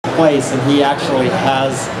place, and he actually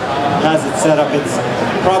has it set up. It's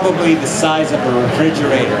probably the size of a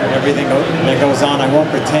refrigerator. Everything that goes on. I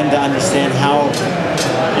won't pretend to understand how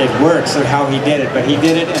it works or how he did it, but he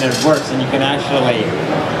did it and it works, and you can actually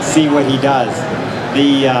see what he does.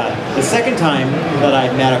 The second time that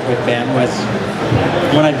I met up with Ben was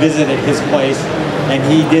when I visited his place, and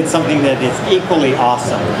he did something that is equally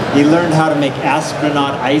awesome. He learned how to make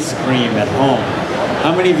astronaut ice cream at home.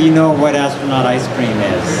 How many of you know what astronaut ice cream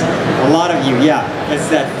is? A lot of you, yeah. It's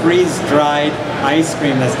that freeze-dried ice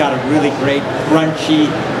cream that's got a really great, crunchy,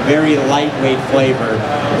 very lightweight flavor.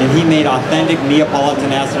 And he made authentic Neapolitan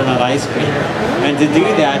astronaut ice cream. And to do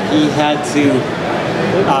that, he had to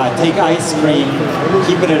take ice cream,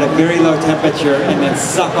 keep it at a very low temperature, and then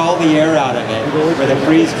suck all the air out of it with a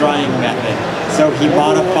freeze-drying method. So he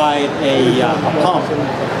modified a pump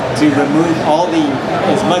to remove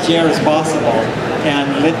as much air as possible,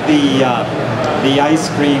 and let the ice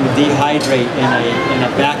cream dehydrate in a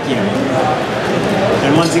vacuum.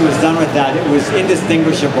 And once he was done with that, it was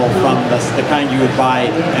indistinguishable from the kind you would buy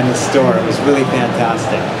in the store. It was really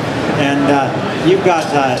fantastic. And you've got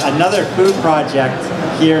another food project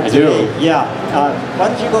here today. I do. Yeah. Why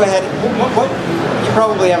don't you go ahead? You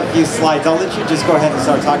probably have a few slides. I'll let you just go ahead and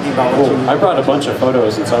start talking about what you... I brought a bunch of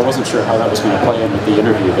photos, and so I wasn't sure how that was going to play in with the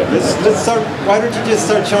interview. Let's start. Why don't you just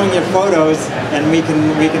start showing your photos, and we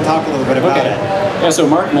can talk a little bit about it. Yeah. So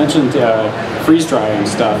Mark mentioned freeze drying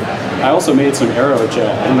stuff. I also made some aerogel.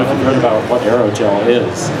 I don't know if you've heard about what aerogel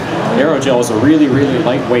is. Aerogel is a really, really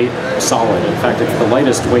lightweight solid. In fact, it's the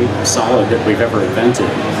lightest weight solid that we've ever invented.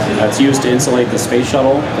 It's used to insulate the space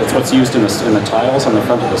shuttle. That's what's used in the tiles on the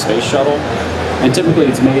front of the space shuttle. And typically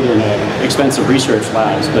it's made in expensive research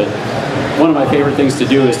labs, but one of my favorite things to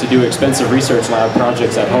do is to do expensive research lab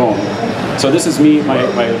projects at home. So this is me,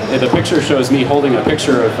 the picture shows me holding a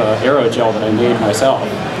picture of aerogel that I made myself.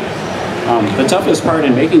 The toughest part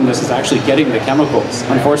in making this is actually getting the chemicals,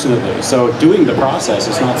 unfortunately. So doing the process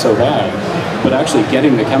is not so bad, but actually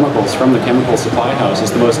getting the chemicals from the chemical supply house is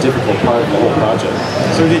the most difficult part of the whole project.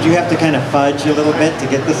 So did you have to kind of fudge a little bit to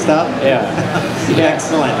get the stuff? Yeah.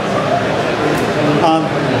 Excellent.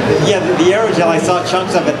 Yeah, the aerogel, I saw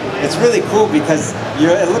chunks of it. It's really cool because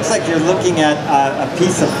it looks like you're looking at a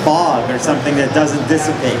piece of fog or something that doesn't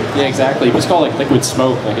dissipate. Yeah, exactly. It's called like liquid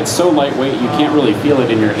smoke. Like it's so lightweight you can't really feel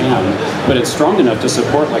it in your hand, but it's strong enough to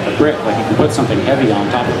support like a brick. Like you can put something heavy on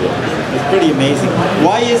top of it. It's pretty amazing.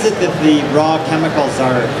 Why is it that the raw chemicals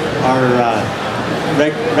are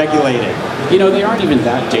regulated? You know, they aren't even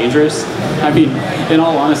that dangerous. I mean, in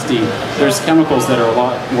all honesty, there's chemicals that are a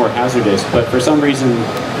lot more hazardous, but for some reason,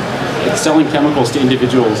 selling chemicals to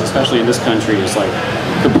individuals, especially in this country, is like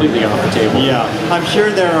completely off the table. Yeah, I'm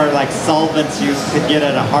sure there are like solvents you could get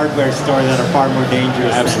at a hardware store that are far more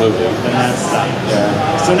dangerous than that stuff.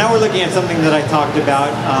 Yeah. So now we're looking at something that I talked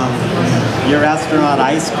about, your astronaut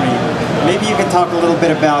ice cream. Maybe you can talk a little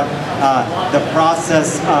bit about the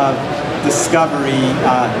process of discovery.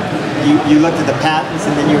 You looked at the patents,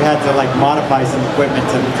 and then you had to like modify some equipment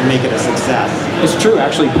to make it a success. It's true,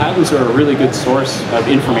 actually. Patents are a really good source of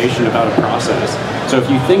information about a process. So if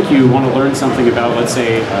you think you want to learn something about, let's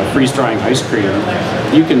say, freeze-drying ice cream,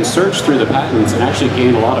 you can search through the patents and actually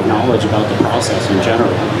gain a lot of knowledge about the process in general.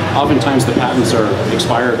 Oftentimes the patents are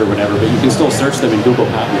expired or whatever, but you can still search them in Google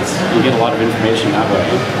Patents and get a lot of information that way.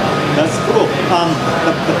 That's cool.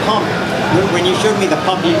 The pump, when you showed me the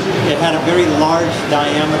pump, it had a very large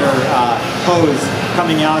diameter hose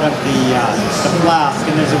coming out of the flask,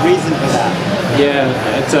 and there's a reason for that. Yeah,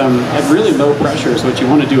 at really low pressures, what you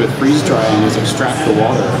want to do with freeze drying is extract the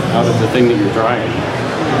water out of the thing that you're drying.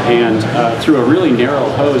 And through a really narrow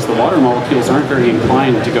hose, the water molecules aren't very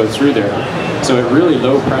inclined to go through there. So at really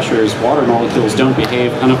low pressures, water molecules don't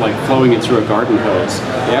behave kind of like flowing it through a garden hose.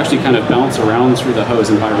 They actually kind of bounce around through the hose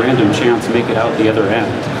and by random chance make it out the other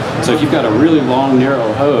end. So if you've got a really long,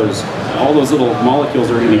 narrow hose, all those little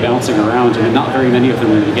molecules are going to be bouncing around and not very many of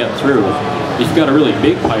them are going to get through. If you've got a really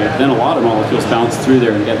big pipe, then a lot of molecules bounce through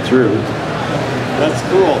there and get through. That's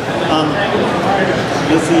cool.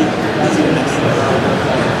 Let's see the next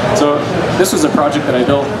slide. So this was a project that I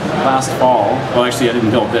built last fall. Well, actually, I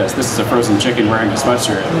didn't build this. This is a frozen chicken wearing a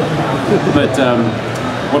sweatshirt. But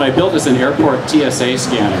what I built is an airport TSA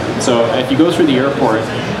scanner. So if you go through the airport,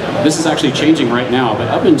 this is actually changing right now, but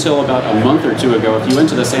up until about a month or two ago, if you went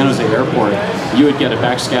to the San Jose airport, you would get a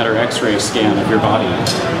backscatter X-ray scan of your body.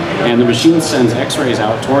 And the machine sends X-rays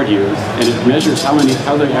out toward you, and it measures how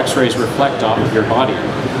the X-rays reflect off of your body.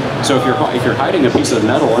 So if you're hiding a piece of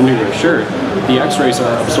metal under your shirt, the X-rays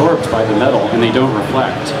are absorbed by the metal and they don't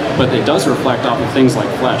reflect. But it does reflect off of things like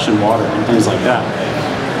flesh and water and things like that.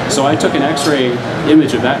 So I took an X-ray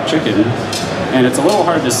image of that chicken, and it's a little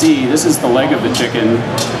hard to see. This is the leg of the chicken,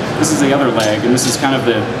 this is the other leg, and this is kind of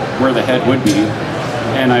where the head would be.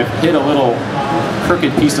 And I've hid a little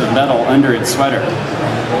crooked piece of metal under its sweater.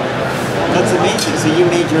 That's amazing. So you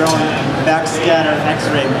made your own backscatter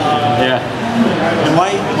X-ray machine. Yeah. And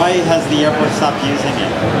why has the airport stopped using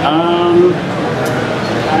it?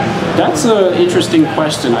 That's an interesting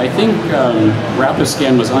question. I think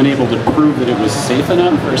Rapiscan was unable to prove that it was safe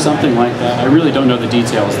enough or something like that. I really don't know the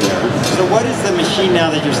details there. So what is the machine now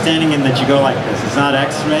that you're standing in that you go like this? It's not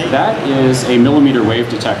X-ray? That is a millimeter wave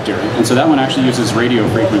detector, and so that one actually uses radio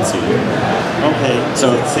frequency. Okay,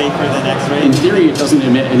 so it's safer than X-ray? In theory, it doesn't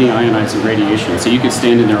emit any ionizing radiation, so you could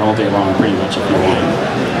stand in there all day long pretty much if you want.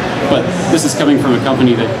 But this is coming from a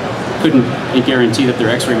company that couldn't guarantee that their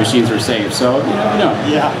X-ray machines are safe, so you never know.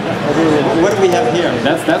 Yeah. What do we have here?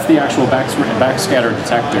 That's the actual backscatter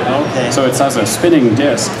detector. Okay. So it has a spinning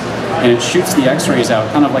disc, and it shoots the X-rays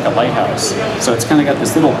out kind of like a lighthouse. So it's kind of got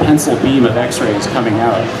this little pencil beam of X-rays coming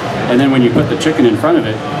out, and then when you put the chicken in front of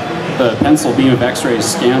it, the pencil beam of X-rays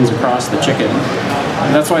scans across the chicken.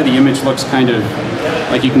 And that's why the image looks kind of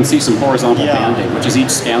like you can see some horizontal banding, which is each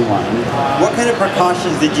scan line. What kind of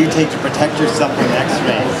precautions did you take to protect yourself from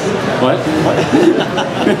X-rays? What?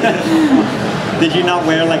 Did you not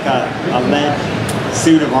wear like a lead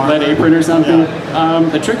suit of armor? Lead apron or something? Yeah.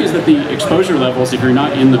 The trick is that the exposure levels, if you're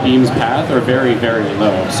not in the beam's path, are very, very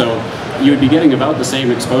low. So you would be getting about the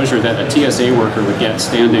same exposure that a TSA worker would get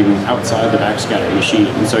standing outside the backscatter machine.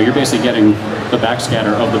 And so you're basically getting the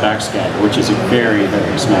backscatter of the backscatter, which is very,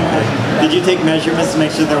 very small. Did you take measurements to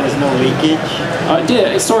make sure there was no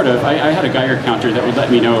leakage? Sort of. I had a Geiger counter that would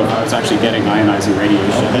let me know if I was actually getting ionizing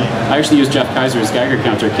radiation. Okay. I actually used Jeff Kaiser's Geiger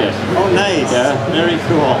counter kit. Oh, nice. Yeah. Very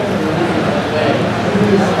cool.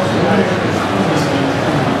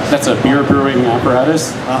 That's a beer brewing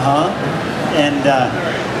apparatus. Uh-huh. And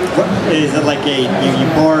is it like you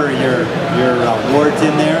pour your wort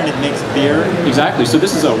in there and it makes beer? Exactly. So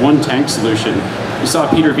this is a one-tank solution. You saw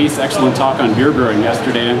Peter Beeth's excellent talk on beer brewing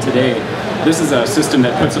yesterday and today. This is a system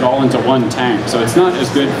that puts it all into one tank. So it's not as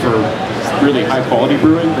good for really high-quality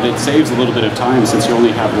brewing, but it saves a little bit of time since you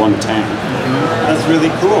only have one tank. That's really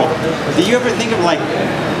cool. Do you ever think of like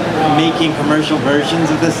making commercial versions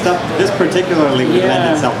of this stuff? This particularly would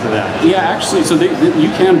lend itself to that. Yeah, actually, so you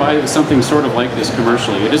can buy something sort of like this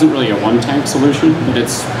commercially. It isn't really a one-tank solution, but it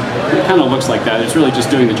kind of looks like that. It's really just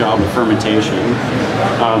doing the job of fermentation.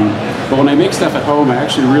 But when I make stuff at home, I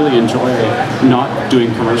actually really enjoy not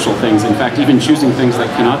doing commercial things. In fact, even choosing things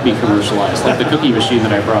that cannot be commercialized, like the cookie machine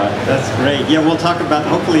that I brought. That's great. Yeah, we'll talk about,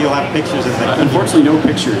 hopefully you'll have pictures of that. Unfortunately, no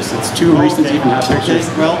pictures. It's too recent to even have pictures.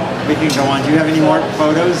 Okay, well, we can go on. Do you have any more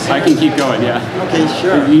photos? I can keep going, yeah. Okay,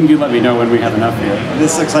 sure. You let me know when we have enough here.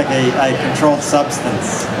 This looks like a controlled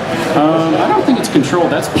substance. I don't think it's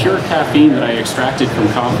controlled. That's pure caffeine that I extracted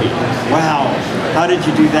from coffee. Wow. How did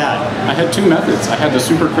you do that? I had two methods. I had the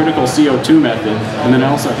supercritical CO2 method, and then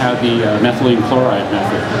I also had the methylene chloride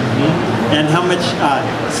method. Mm-hmm. And how much,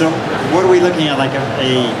 so what are we looking at, like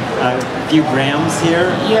a few grams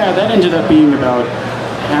here? Yeah, that ended up being about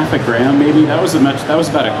half a gram maybe. That was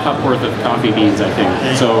about a cup worth of coffee beans, I think.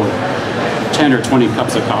 Okay. So 10 or 20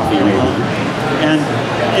 cups of coffee maybe. And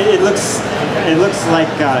it looks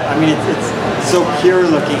like, I mean, it's so pure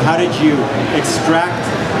looking. How did you extract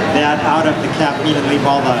that out of the caffeine and leave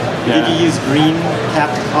all the, did you use green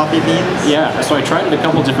capped coffee beans? Yeah, so I tried it a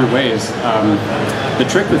couple different ways. The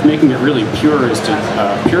trick with making it really pure is to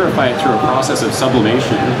purify it through a process of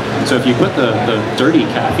sublimation. So if you put the dirty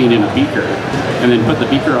caffeine in a beaker, and then put the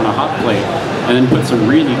beaker on a hot plate, and then put some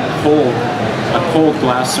really cold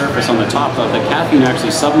glass surface on the top, the caffeine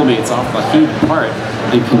actually sublimates off the heated part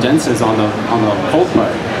and condenses on the cold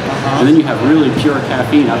part. And then you have really pure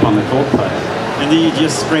caffeine up on the cold part. And then you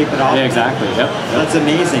just scrape it off? Yeah, exactly, yep. That's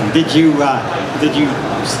amazing. Did you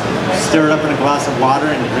stir it up in a glass of water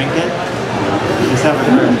and drink it? Just have it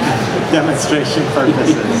for demonstration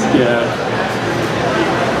purposes. Yeah.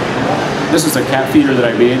 This is a cat feeder that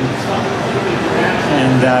I made.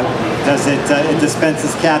 And does it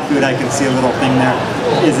dispenses cat food? I can see a little thing there.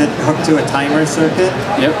 Is it hooked to a timer circuit?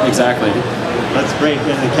 Yep, exactly. That's great.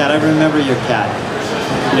 And the cat, I remember your cat.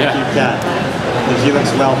 Yeah. Your cat. She looks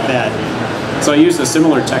well fed. So I used a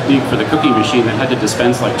similar technique for the cookie machine that had to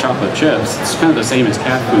dispense like chocolate chips. It's kind of the same as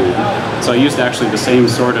cat food. So I used actually the same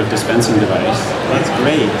sort of dispensing device. That's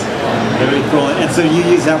great. Very cool. And so you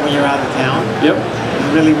use that when you're out of town? Yep.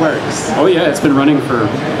 It really works. Oh yeah, it's been running for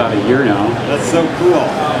about a year now. That's so cool.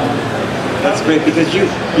 That's great because your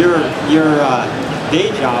day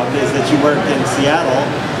job is that you worked in Seattle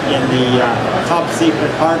in the top secret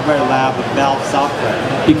hardware lab of Valve Software.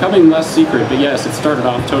 Becoming less secret, but yes, it started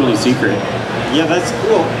off totally secret. Yeah, that's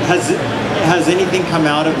cool. Has anything come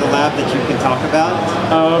out of the lab that you can talk about?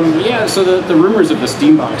 Yeah, so the rumors of the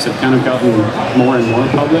Steambox have kind of gotten more and more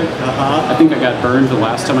public. I think I got burned the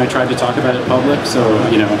last time I tried to talk about it public, so,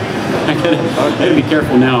 you know, I gotta be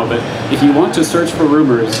careful now. But if you want to search for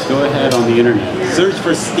rumors, go ahead on the internet. Search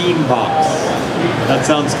for Steambox. That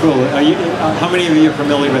sounds cool. How many of you are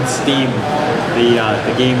familiar with Steam,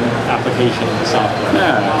 the game application software?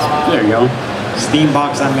 Yeah, there you go.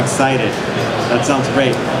 Steambox, I'm excited. That sounds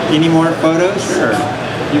great. Any more photos? Sure.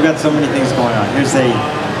 You've got so many things going on. Here's a...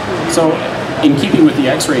 So, in keeping with the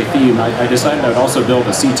X-ray theme, I decided I'd also build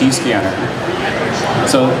a CT scanner.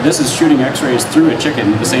 So this is shooting X-rays through a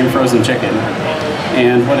chicken, the same frozen chicken.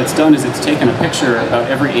 And what it's done is it's taken a picture about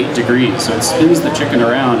every 8 degrees. So it spins the chicken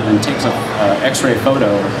around and takes a X-ray photo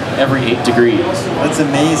every 8 degrees. That's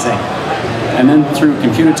amazing. And then through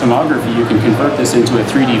computed tomography, you can convert this into a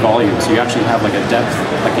 3D volume. So you actually have like a depth,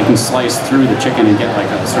 like you can slice through the chicken and get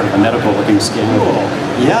like a sort of a medical looking scan. Cool.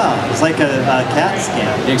 Yeah, it's like a CAT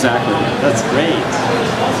scan. Exactly. That's great.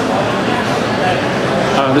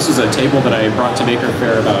 This is a table that I brought to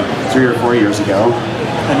Faire about 3 or 4 years ago.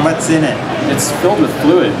 And what's in it? It's filled with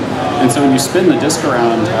fluid. And so when you spin the disc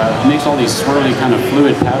around, it makes all these swirly kind of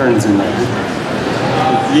fluid patterns in there.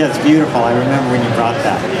 Yeah, it's beautiful. I remember when you brought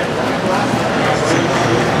that.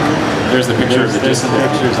 There's the picture of the disc. There's some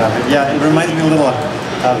pictures of it. Yeah, it reminds me a little of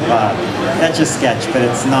Etch-a-Sketch, but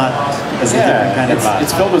it's not. It's a different kind of.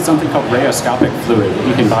 It's filled with something called rheoscopic fluid that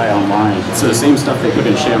you can buy online. It's the same stuff they put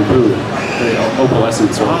in shampoo, the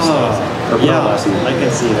opalescent sort of stuff, or pearlescent. I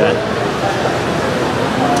can see that.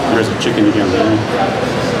 There's a chicken again there.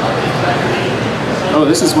 Oh,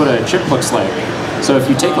 this is what a chip looks like. So if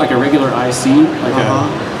you take like a regular IC, like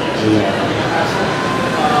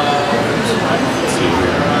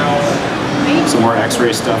some more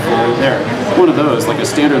X-ray stuff right there. One of those, like a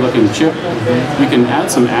standard looking chip, you can add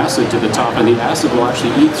some acid to the top and the acid will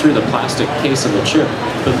actually eat through the plastic case of the chip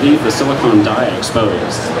but leave the silicone die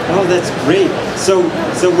exposed. Oh, that's great. So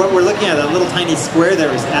what we're looking at, that little tiny square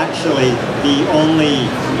there, is actually the only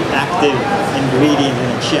active ingredient in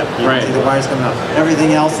a chip. You can see the wires coming out.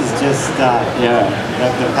 Everything else is just the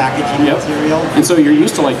packaging material. And so you're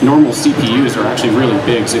used to like normal CPUs are actually really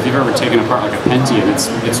big. So if you've ever taken apart like a Pentium,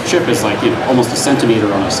 its chip is like, you know, almost a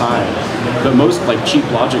centimeter on a side. But most like cheap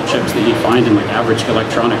logic chips that you find in like average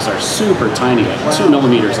electronics are super tiny, like 2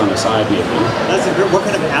 millimeters on the side maybe. That's a great. What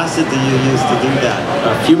kind of acid do you use to do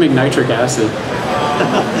that? Fuming nitric acid.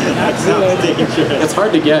 That sounds dangerous. It's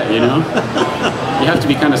hard to get, you know? You have to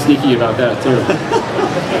be kind of sneaky about that too.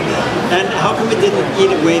 And how come it didn't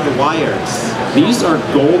eat away the wires? These are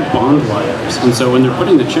gold bond wires, and so when they're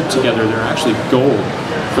putting the chip together, they're actually gold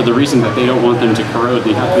for the reason that they don't want them to corrode.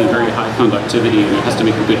 They have to be very high conductivity, and it has to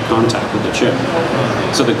make a good contact with the chip.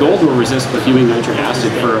 So the gold will resist the fuming nitric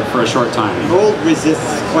acid for a short time. Gold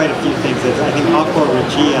resists quite a few things. I think aqua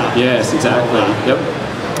regia. Yes, exactly. Yep.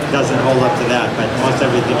 Doesn't hold up to that, but most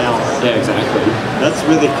everything else. Yeah, exactly. That's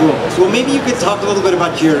really cool. So maybe you could talk a little bit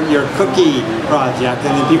about your cookie project,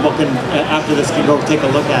 and then people can, after this, can go take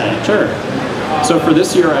a look at it. Sure. So for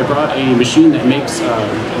this year, I brought a machine that makes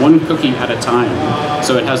 1 cookie at a time.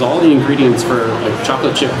 So it has all the ingredients for a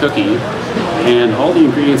chocolate chip cookie, and all the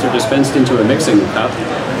ingredients are dispensed into a mixing cup.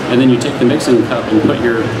 And then you take the mixing cup and put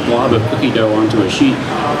your blob of cookie dough onto a sheet.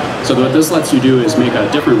 So what this lets you do is make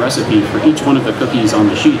a different recipe for each one of the cookies on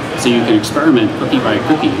the sheet. So you can experiment cookie by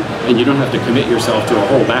cookie, and you don't have to commit yourself to a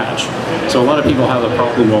whole batch. So a lot of people have a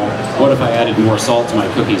problem, well, what if I added more salt to my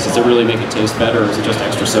cookies? Does it really make it taste better, or is it just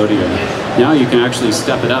extra sodium? Now you can actually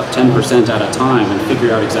step it up 10% at a time and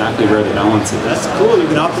figure out exactly where the balance is. That's cool, you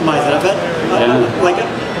can optimize it. I bet,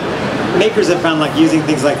 makers have found, like, using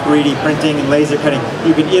things like 3D printing and laser cutting,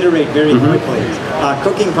 you can iterate very quickly.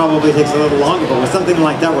 Cooking probably takes a little longer, but with something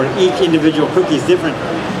like that where each individual cookie is different,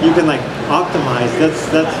 you can like optimize. That's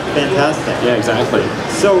fantastic. Yeah, exactly.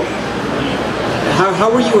 So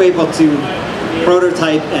how were you able to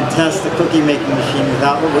prototype and test the cookie making machine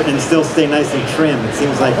without and still stay nice and trim? It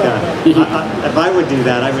seems like if I would do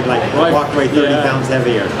that, I would like walk away 30 pounds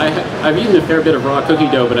heavier. I've eaten a fair bit of raw cookie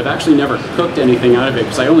dough, but I've actually never cooked anything out of it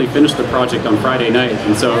because I only finished the project on Friday night,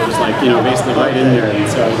 and so it was like, you know, basically right in there. And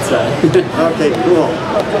so it's okay, cool.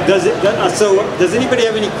 Does anybody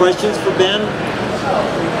have any questions for Ben?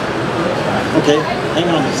 Okay, hang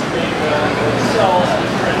on a second.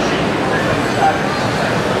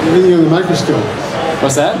 Reading on the microscope.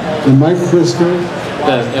 What's that? The microscope?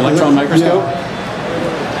 The electron microscope?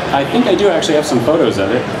 Yeah. I think I do actually have some photos of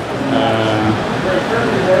it.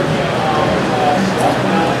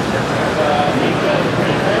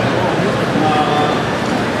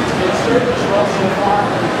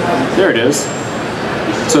 There it is.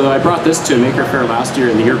 So I brought this to Maker Faire last year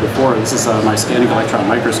and the year before. This is my scanning electron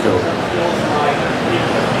microscope.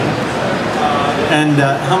 And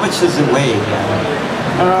how much does it weigh?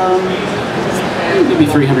 Maybe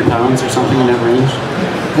 300 pounds or something in that range.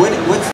 What's